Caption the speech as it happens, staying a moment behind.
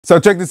So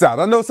check this out.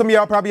 I know some of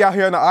y'all probably out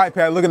here on the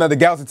iPad looking at the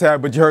Galaxy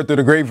Tab, but you heard through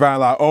the grapevine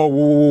like, oh,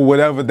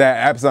 whatever,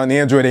 that apps on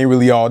Android ain't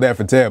really all that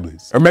for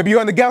tablets. Or maybe you're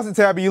on the Galaxy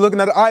Tab and you're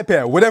looking at the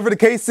iPad. Whatever the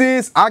case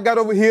is, I got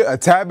over here a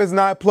iPadOS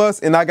 9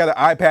 Plus and I got an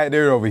iPad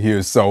Air over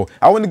here. So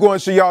I want to go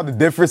and show y'all the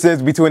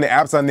differences between the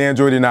apps on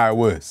Android and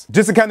iOS.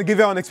 Just to kind of give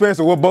y'all an experience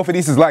of what both of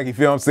these is like, you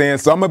feel what I'm saying?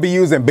 So I'm going to be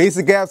using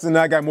basic apps and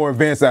I got more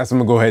advanced apps I'm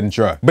going to go ahead and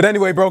try. But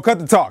anyway, bro, cut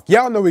the talk.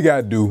 Y'all know what we got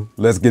to do.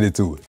 Let's get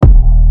into it.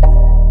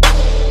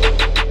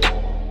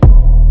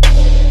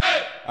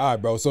 All right,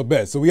 bro, so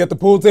bet. So we got the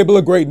pool table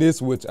of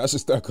greatness, which I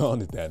should start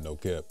calling it that, no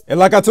cap. And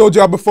like I told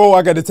y'all before,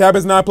 I got the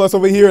iPadOS 9 Plus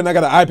over here and I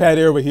got an iPad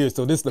Air over here.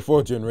 So this is the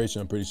 4th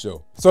generation, I'm pretty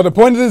sure. So the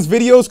point of this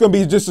video is gonna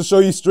be just to show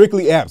you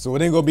strictly apps. So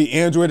it ain't gonna be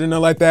Android and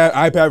nothing like that,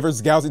 iPad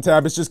versus Galaxy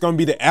Tab. It's just gonna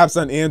be the apps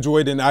on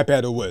Android and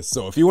iPadOS.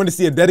 So if you want to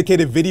see a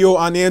dedicated video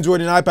on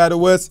Android and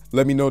iPadOS,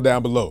 let me know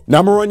down below. Now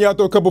I'm gonna run y'all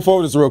through a couple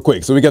folders real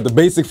quick. So we got the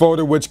basic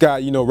folder, which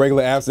got, you know,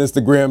 regular apps,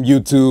 Instagram,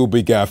 YouTube,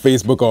 we got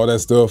Facebook, all that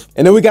stuff.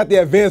 And then we got the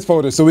advanced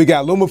folder. So we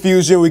got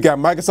LumaFusion, we got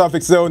Microsoft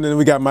Excel, and then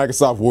we got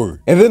Microsoft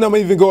Word. And then I'm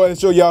gonna even go ahead and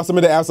show y'all some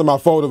of the apps on my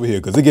phone over here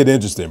because it get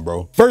interesting,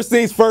 bro. First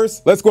things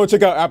first, let's go and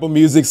check out Apple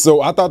Music.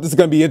 So I thought this is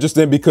gonna be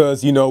interesting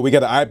because, you know, we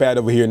got an iPad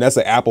over here and that's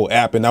an Apple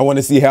app and I want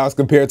to see how it's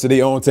compared to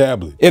their own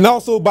tablet. And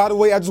also, by the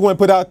way, I just want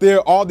to put out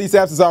there, all these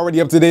apps is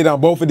already up to date on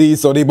both of these,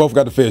 so they both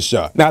got a fair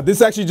shot. Now,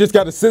 this actually just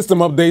got a system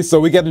update, so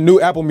we got the new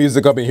Apple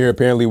Music up in here.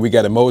 Apparently, we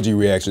got emoji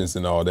reactions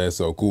and all that,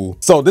 so cool.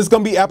 So this is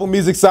gonna be Apple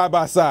Music side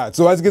by side.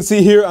 So as you can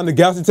see here on the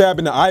Galaxy Tab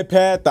and the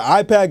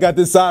iPad got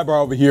this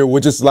sidebar over here,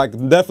 which is like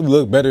definitely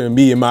look better than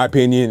me in my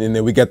opinion. And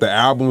then we got the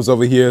albums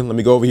over here. Let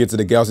me go over here to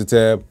the Galaxy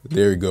Tab.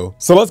 There we go.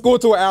 So let's go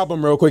to an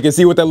album real quick and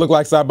see what that look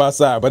like side by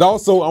side. But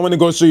also I want to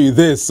go show you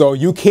this. So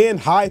you can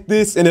hide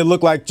this and it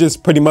look like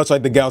just pretty much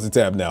like the Galaxy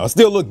Tab now. It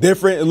still look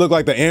different. It look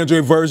like the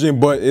Android version,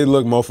 but it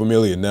look more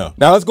familiar now.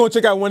 Now let's go and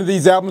check out one of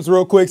these albums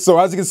real quick. So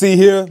as you can see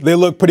here, they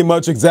look pretty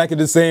much exactly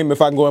the same.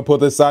 If I can go and put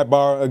this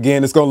sidebar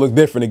again, it's gonna look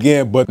different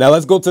again. But now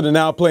let's go to the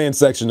now playing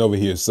section over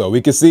here. So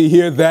we can see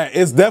here that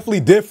it's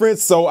definitely different.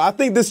 So I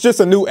think this is just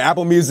a new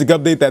Apple Music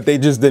update that they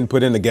just didn't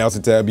put in the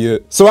Galaxy Tab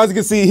yet. So as you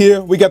can see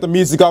here, we got the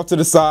music off to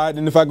the side.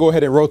 And if I go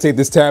ahead and rotate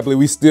this tablet,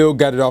 we still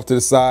got it off to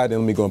the side.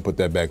 And let me go and put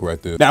that back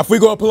right there. Now, if we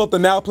go and pull up the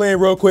now playing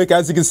real quick,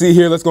 as you can see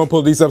here, let's go and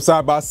pull these up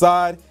side by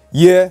side.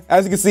 Yeah,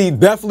 as you can see,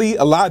 definitely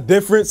a lot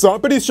different. So I'm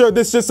pretty sure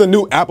this is just a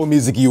new Apple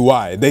Music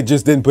UI. They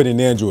just didn't put in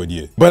Android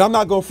yet. But I'm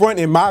not gonna front,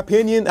 in my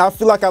opinion, I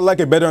feel like I like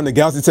it better on the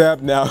Galaxy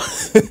Tab. Now,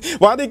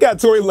 why they got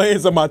Tory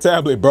Lanez on my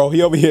tablet, bro?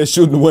 He over here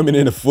shooting women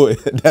in the foot.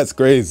 That's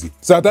crazy.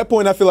 So at that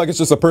point, I feel like it's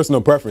just a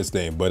personal preference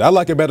thing, but I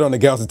like it better on the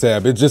Galaxy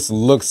Tab. It just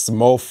looks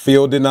more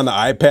filled in on the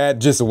iPad,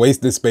 just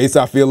wasted space,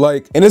 I feel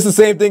like. And it's the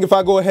same thing if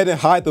I go ahead and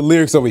hide the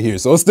lyrics over here.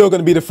 So it's still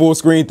gonna be the full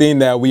screen thing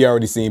that we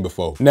already seen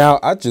before. Now,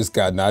 I just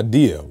got an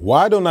idea.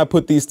 Why don't I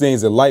put these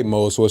things in light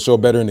mode so it'll show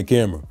better in the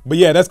camera? But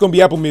yeah, that's gonna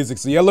be Apple Music.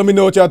 So yeah, let me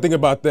know what y'all think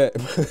about that.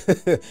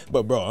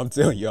 But bro, I'm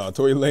telling y'all,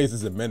 Tory Lanez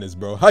is a menace,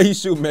 bro. How you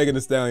shoot Megan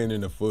Thee Stallion in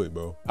the foot,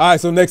 bro? All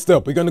right, so next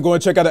up, we're gonna go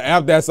and check out an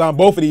app that's on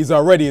both of these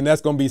already, and that's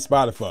gonna be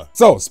Spotify.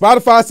 So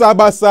Spotify side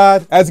by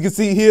side, as you can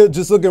see here,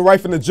 just looking right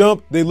from the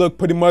jump, they look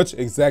pretty much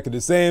exactly the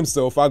same.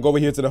 So if I go over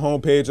here to the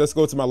home page, let's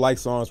go to my like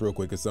songs real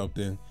quick or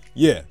something.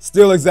 Yeah,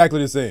 still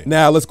exactly the same.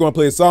 Now let's go and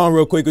play a song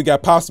real quick. We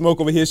got Pop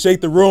Smoke over here, Shake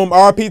the Room,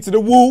 RP to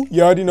the Woo.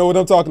 You already know what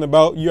I'm talking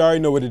about. You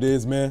already know what it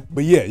is, man.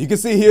 But yeah, you can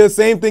see here,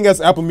 same thing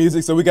as Apple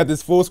Music. So we got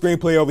this full screen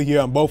play over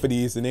here on both of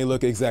these and they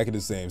look exactly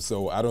the same.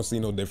 So I don't see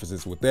no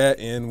differences with that.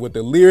 And with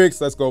the lyrics,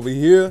 let's go over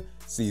here,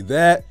 see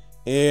that.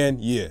 And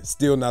yeah,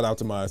 still not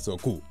optimized, so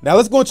cool. Now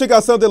let's go and check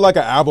out something like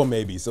an album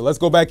maybe. So let's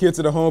go back here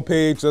to the home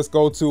page. Let's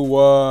go to,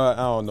 I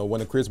don't know,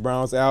 one of Chris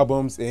Brown's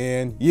albums.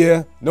 And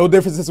yeah, no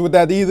differences with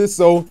that either.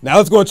 So now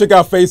let's go and check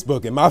out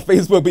Facebook. And my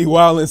Facebook be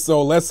wildin',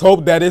 so let's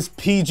hope that it's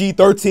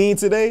PG-13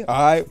 today.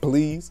 All right,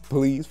 please,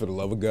 please, for the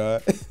love of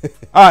God.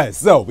 All right,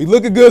 so we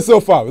looking good so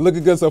far. We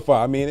looking good so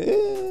far. I mean,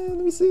 let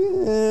me see.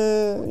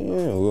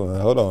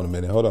 Hold on a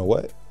minute. Hold on,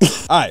 what?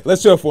 All right,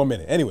 let's chill for a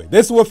minute. Anyway,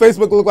 this is what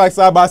Facebook look like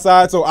side by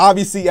side. So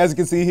obviously, as you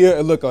can see here,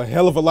 it look a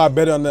hell of a lot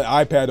better on the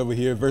iPad over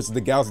here versus the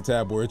Galaxy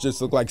Tab where it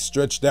just look like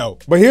stretched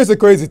out. But here's the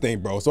crazy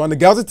thing, bro. So on the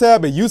Galaxy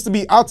Tab, it used to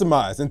be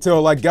optimized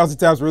until like Galaxy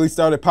Tabs really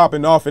started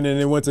popping off and then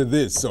it went to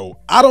this. So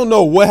I don't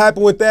know what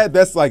happened with that.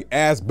 That's like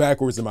ass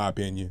backwards in my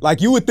opinion. Like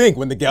you would think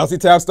when the Galaxy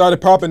Tab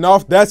started popping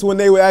off, that's when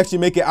they would actually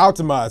make it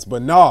optimized.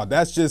 But nah,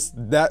 that's just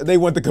that they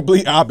went the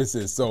complete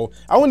opposite. So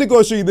I want to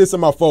go show you this on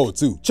my phone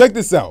too. Check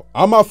this out.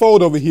 On my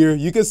phone over here,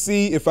 you can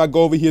see if I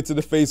go over here to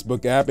the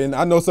Facebook app, and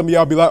I know some of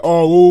y'all be like,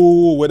 oh,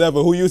 ooh,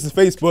 whatever, who uses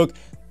Facebook?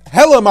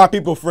 Hella of my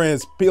people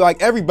friends,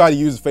 like everybody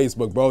uses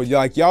Facebook, bro.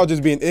 Like y'all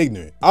just being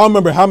ignorant. I don't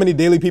remember how many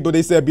daily people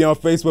they said be on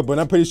Facebook, but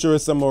I'm pretty sure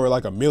it's somewhere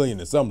like 1 million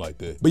or something like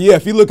that. But yeah,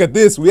 if you look at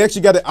this, we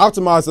actually got it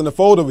optimized on the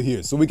fold over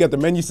here. So we got the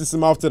menu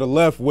system off to the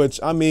left, which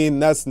I mean,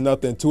 that's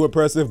nothing too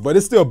impressive, but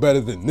it's still better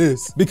than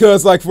this.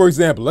 Because like, for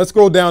example, let's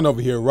scroll down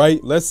over here,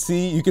 right? Let's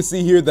see, you can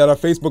see here that our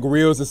Facebook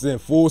Reels is in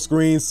full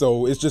screen.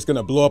 So it's just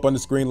gonna blow up on the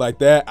screen like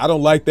that. I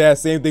don't like that.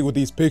 Same thing with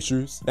these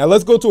pictures. Now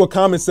let's go to a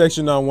comment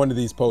section on one of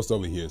these posts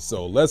over here.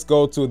 So let's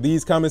go to to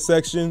these comment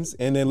sections,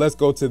 and then let's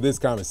go to this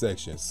comment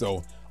section.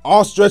 So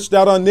all stretched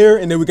out on there,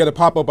 and then we got a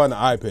pop up on the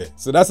iPad.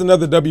 So that's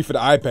another W for the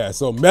iPad.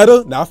 So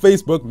Meta, not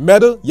Facebook,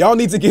 Meta, y'all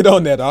need to get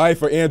on that, all right?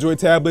 For Android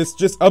tablets,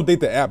 just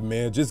update the app,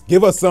 man. Just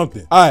give us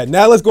something. All right,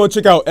 now let's go and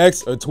check out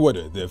X or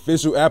Twitter, the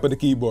official app of the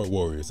keyboard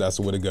warriors. I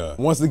swear to God.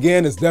 Once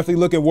again, it's definitely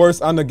looking worse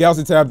on the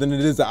Galaxy Tab than it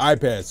is the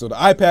iPad. So the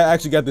iPad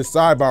actually got this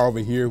sidebar over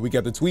here. We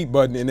got the tweet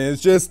button, and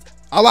it's just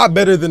a lot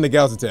better than the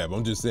Galaxy Tab,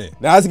 I'm just saying.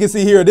 Now, as you can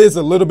see here, it is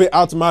a little bit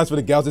optimized for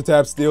the Galaxy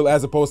Tab still,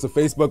 as opposed to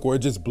Facebook, where it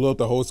just blew up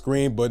the whole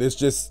screen, but it's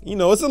just, you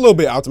know, it's a little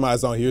bit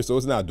optimized on here, so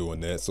it's not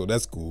doing that, so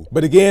that's cool.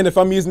 But again, if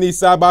I'm using these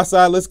side by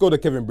side, let's go to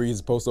Kevin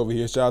Breeze's post over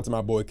here. Shout out to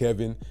my boy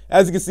Kevin.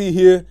 As you can see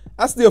here,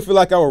 I still feel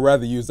like I would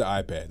rather use the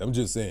iPad, I'm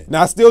just saying.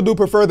 Now, I still do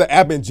prefer the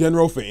app in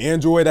general for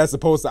Android as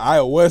opposed to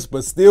iOS,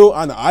 but still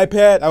on the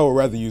iPad, I would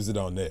rather use it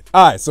on that.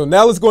 All right, so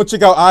now let's go and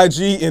check out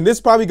IG, and this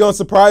probably gonna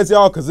surprise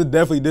y'all because it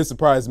definitely did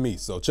surprise me,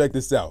 so check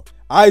this out.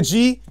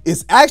 IG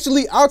is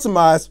actually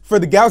optimized for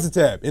the Galaxy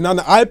Tab, and on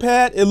the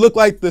iPad, it looked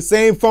like the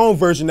same phone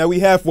version that we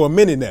have for a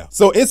minute now.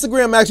 So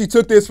Instagram actually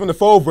took this from the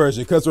Fold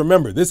version, because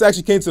remember, this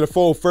actually came to the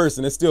Fold first,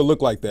 and it still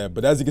looked like that.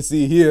 But as you can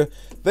see here,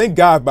 thank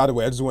God, by the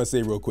way, I just want to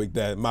say real quick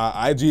that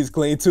my IG is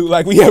clean too,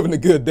 like we having a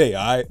good day,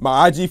 all right?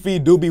 My IG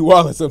feed do be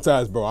wilding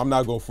sometimes, bro, I'm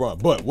not gonna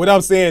front. But what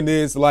I'm saying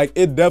is, like,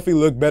 it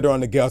definitely looked better on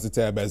the Galaxy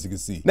Tab, as you can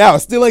see. Now, it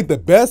still ain't the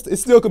best, it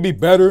still could be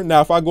better.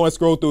 Now, if I go and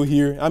scroll through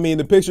here, I mean,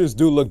 the pictures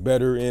do look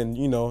better, and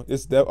you know,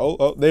 it's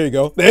oh, there you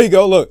go. There you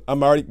go. Look,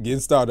 I'm already getting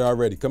started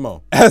already. Come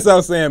on. As I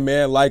was saying,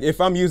 man, like if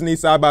I'm using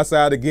these side by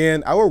side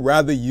again, I would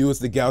rather use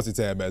the Galaxy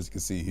Tab, as you can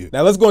see here.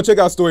 Now let's go and check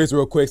out stories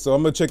real quick. So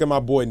I'm gonna check out my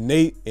boy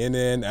Nate, and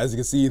then as you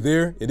can see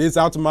there, it is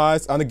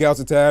optimized on the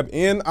Galaxy Tab,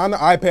 and on the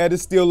iPad, it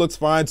still looks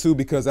fine too,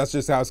 because that's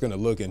just how it's gonna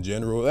look in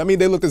general. I mean,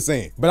 they look the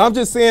same. But I'm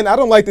just saying, I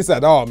don't like this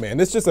at all,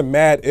 man. It's just a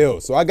mad ill.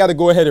 So I gotta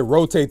go ahead and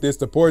rotate this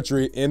to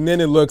portrait, and then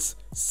it looks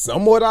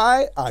somewhat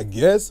I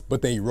guess,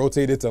 but then you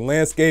rotate it to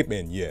landscape,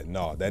 and yeah,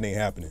 no, that ain't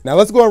happening. Now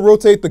let's go and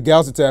rotate the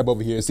Galaxy Tab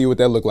over here and see what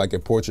that look like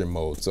in portrait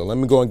mode. So let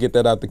me go and get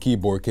that out the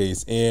keyboard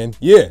case, and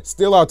yeah,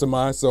 still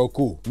optimized, so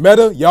cool.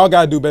 Meta, y'all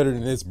gotta do better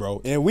than this,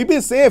 bro. And we've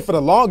been saying for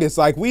the longest,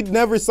 like we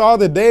never saw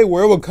the day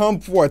where it would come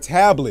for a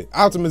tablet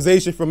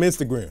optimization from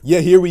Instagram. Yeah,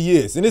 here he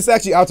is, and it's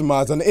actually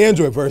optimized on the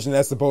Android version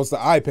as opposed to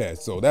iPad,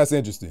 so that's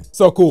interesting.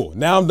 So cool,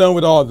 now I'm done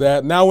with all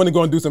that. Now I wanna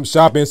go and do some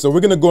shopping, so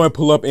we're gonna go and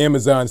pull up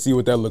Amazon and see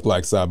what that look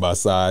like side by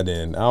side,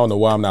 and I don't know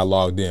why I'm not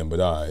logged in, but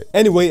all right.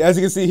 Anyway, as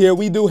you can see here,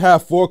 we do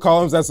have 4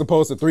 columns as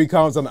opposed to 3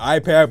 columns on the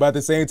iPad, but at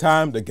the same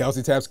time, the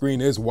Galaxy Tab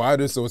screen is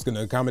wider, so it's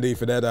gonna accommodate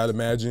for that, I'd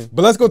imagine.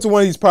 But let's go to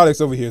one of these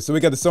products over here. So we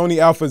got the Sony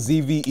Alpha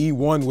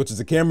ZV-E1, which is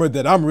a camera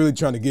that I'm really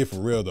trying to get for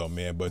real though,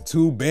 man, but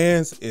 2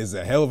 bands is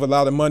a hell of a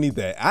lot of money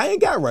that I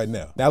ain't got right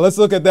now. Now let's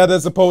look at that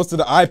as opposed to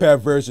the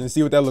iPad version and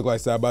see what that look like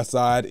side by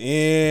side,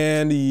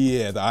 and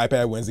yeah, the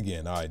iPad wins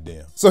again. All right,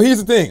 damn. So here's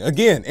the thing,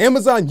 again,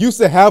 Amazon used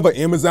to have an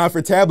Amazon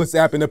for Tablets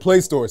app in the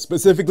Play Store,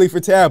 specifically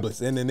for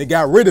tablets, and then they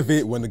got rid of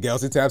it when the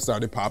Galaxy Tab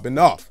started popping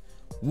off.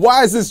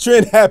 Why is this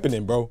trend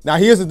happening, bro? Now,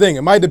 here's the thing.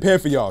 It might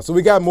depend for y'all. So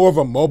we got more of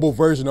a mobile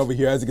version over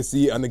here, as you can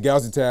see on the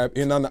Galaxy Tab,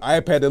 and on the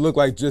iPad, it looked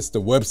like just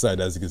the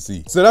website, as you can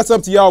see. So that's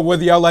up to y'all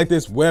whether y'all like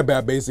this web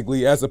app,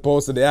 basically, as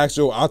opposed to the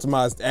actual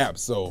optimized app.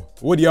 So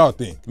what do y'all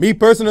think? Me,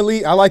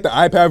 personally, I like the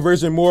iPad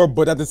version more,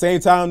 but at the same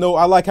time, though,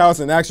 I like how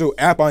it's an actual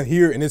app on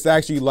here, and it's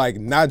actually, like,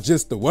 not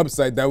just the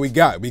website that we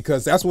got,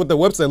 because that's what the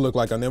website looked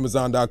like on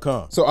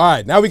Amazon.com. So, all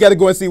right, now we got to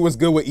go and see what's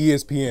good with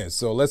ESPN.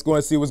 So let's go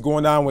and see what's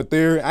going on with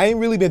there. I ain't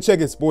really been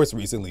checking sports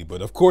recently,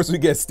 but of course we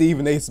get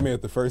Stephen A.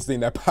 Smith, the first thing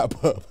that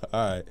pop up.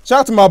 All right,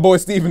 shout out to my boy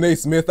Stephen A.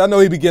 Smith. I know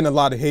he be getting a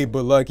lot of hate,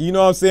 but like, you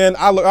know what I'm saying,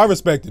 I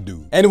respect the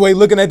dude. Anyway,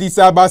 looking at these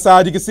side by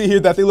side, you can see here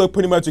that they look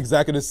pretty much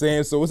exactly the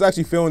same. So it's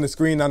actually filling the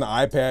screen on the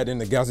iPad,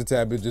 and the Galaxy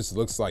Tab, it just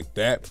looks like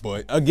that.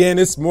 But again,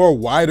 it's more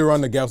wider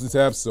on the Galaxy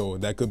Tab, so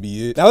that could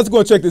be it. Now let's go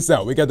and check this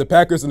out. We got the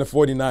Packers and the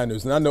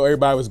 49ers, and I know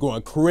everybody was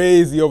going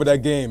crazy over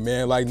that game,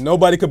 man. Like,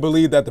 nobody could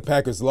believe that the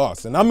Packers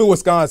lost, and I'm in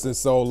Wisconsin,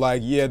 so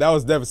like, yeah, that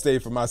was devastating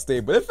for my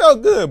state, but it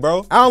felt good,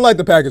 bro. I don't like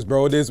the Packers,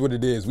 bro. It is what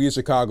it is. We a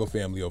Chicago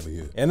family over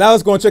here. And now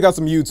let's go and check out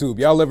some YouTube.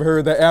 Y'all ever heard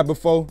of that app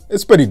before?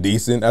 It's pretty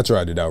decent. I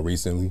tried it out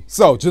recently.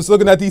 So just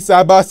looking at these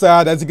side by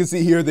side, as you can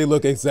see here, they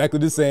look exactly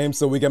the same.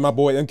 So we got my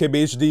boy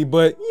MKBHD,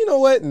 but you know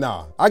what?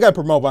 Nah, I gotta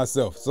promote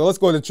myself. So let's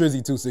go to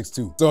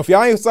Trizzy262. So if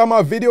y'all ain't saw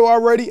my video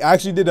already, I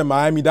actually did a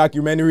Miami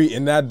documentary,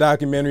 and that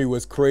documentary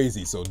was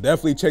crazy. So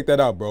definitely check that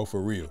out, bro,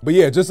 for real. But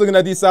yeah, just looking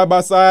at these side by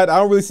side, I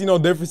don't really see no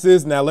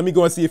differences. Now let me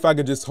go and see if I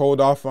could just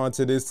hold off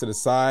onto this to the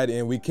side,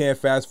 and we can't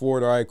fast forward.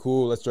 All right,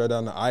 cool. Let's try it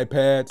on the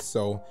iPad.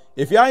 So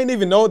if y'all ain't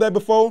even know that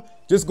before,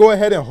 just go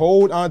ahead and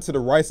hold on to the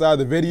right side of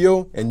the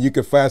video, and you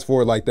can fast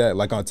forward like that,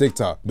 like on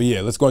TikTok. But yeah,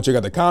 let's go and check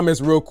out the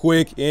comments real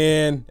quick,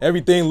 and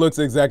everything looks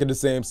exactly the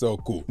same, so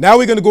cool. Now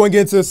we're gonna go and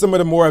get into some of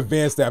the more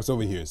advanced apps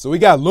over here. So we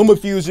got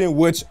LumaFusion,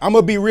 which I'm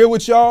gonna be real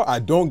with y'all, I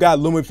don't got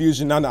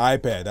LumaFusion on the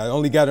iPad. I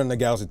only got it on the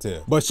Galaxy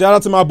Tab. But shout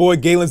out to my boy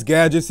Galen's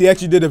Gadgets. He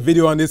actually did a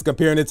video on this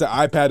comparing it to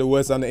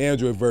iPadOS on the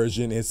Android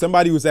version, and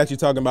somebody was actually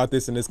talking about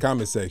this in this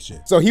comment section.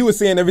 So he was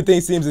saying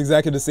everything seems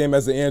exactly the same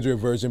as the Android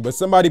version, but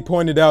somebody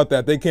pointed out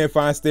that they can't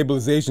find stabilization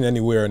stabilization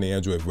anywhere in the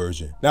Android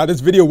version. Now, this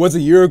video was a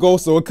year ago,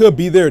 so it could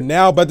be there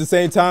now, but at the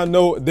same time,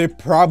 no, there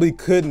probably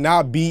could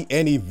not be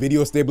any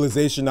video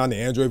stabilization on the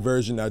Android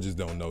version. I just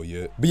don't know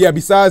yet. But yeah,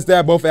 besides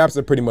that, both apps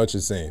are pretty much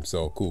the same,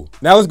 so cool.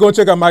 Now let's go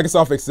check out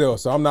Microsoft Excel.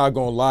 So I'm not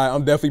gonna lie,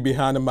 I'm definitely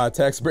behind in my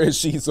tax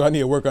spreadsheet, so I need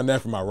to work on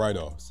that for my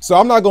write-offs. So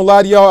I'm not gonna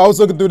lie to y'all, I was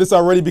looking through this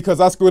already because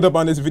I screwed up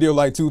on this video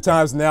like 2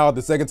 times now.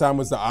 The second time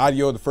was the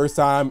audio. The first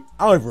time,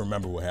 I don't even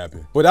remember what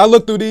happened. But I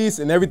looked through these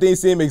and everything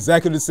seemed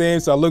exactly the same.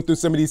 So I looked through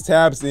some of these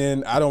tabs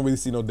and I don't really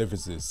see no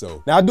differences.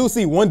 So now I do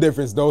see one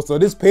difference though. So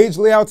this page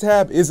layout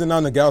tab isn't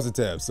on the Galaxy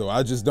tab. So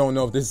I just don't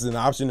know if this is an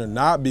option or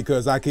not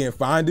because I can't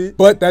find it.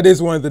 But that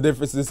is one of the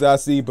differences I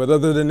see. But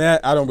other than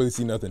that, I don't really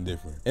see nothing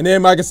different. And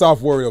then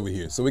Microsoft Word over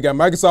here. So we got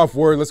Microsoft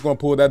Word. Let's go and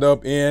pull that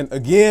up. And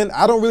again,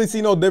 I don't really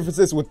see no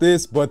differences with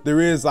this, but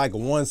there is like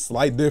one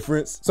slight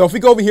difference. So if we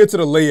go over here to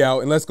the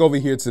layout and let's go over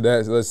here to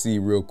that. So let's see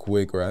real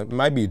quick, or it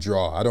might be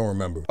draw. I don't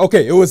remember.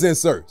 Okay, it was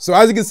insert. So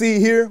as you can see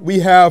here, we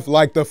have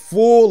like the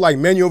full like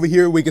menu over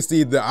here. We can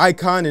see the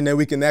icon and then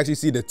we can actually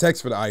see the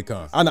text for the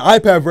icon. On the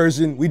iPad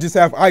version, we just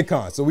have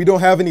icons. So we don't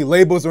have any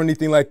labels or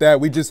anything like that.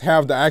 We just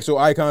have the actual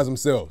icons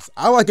themselves.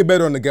 I like it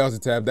better on the Galaxy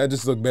tab. That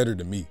just looked better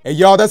to me. And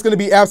y'all, that's gonna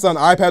be apps on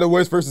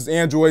iPadOS versus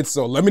Android.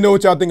 So let me know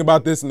what y'all think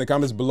about this in the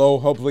comments below.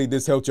 Hopefully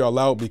this helped y'all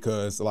out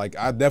because like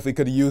I definitely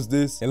could have used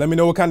this. And let me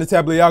know what kind of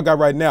tablet y'all got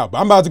right now. But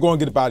I'm about to go and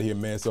get up out of here,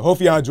 man. So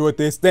hopefully y'all enjoyed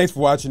this. Thanks for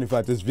watching. If you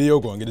like this video,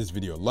 go and get this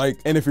video a like.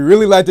 And if you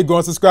really liked it, go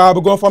and subscribe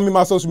or go and follow me on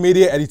my social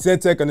media at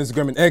EtentTech on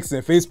Instagram and X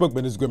and Facebook,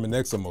 but Instagram and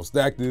X are most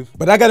active.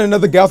 But I got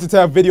another Galaxy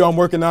Tab video I'm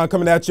working on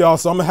coming at y'all.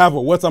 So I'm gonna have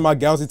a what's on my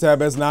Galaxy Tab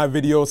S9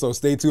 video. So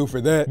stay tuned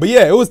for that. But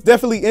yeah, it was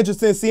definitely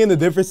interesting seeing the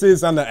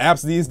differences on the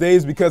apps these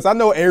days because I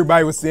know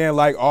everybody was saying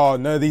like, oh,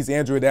 none of these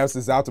Android apps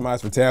is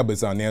optimized for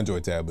tablets on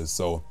Android tablets.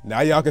 So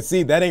now y'all can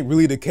see that ain't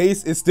really the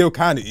case. It still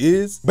kind of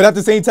is. But at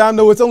the same time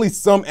though, it's only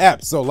some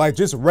apps. So like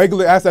just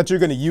regular apps that you're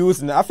gonna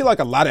use. And I feel like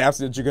a lot of apps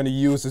that you're gonna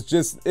use,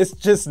 it's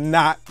just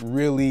not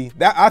really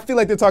that. I feel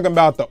like they're talking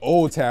about the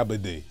old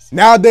tablet days.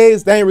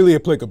 Nowadays, they ain't really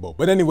applicable.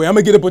 But anyway, I'm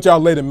gonna get up with y'all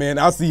later, man.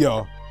 I'll see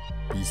y'all.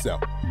 Peace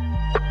out.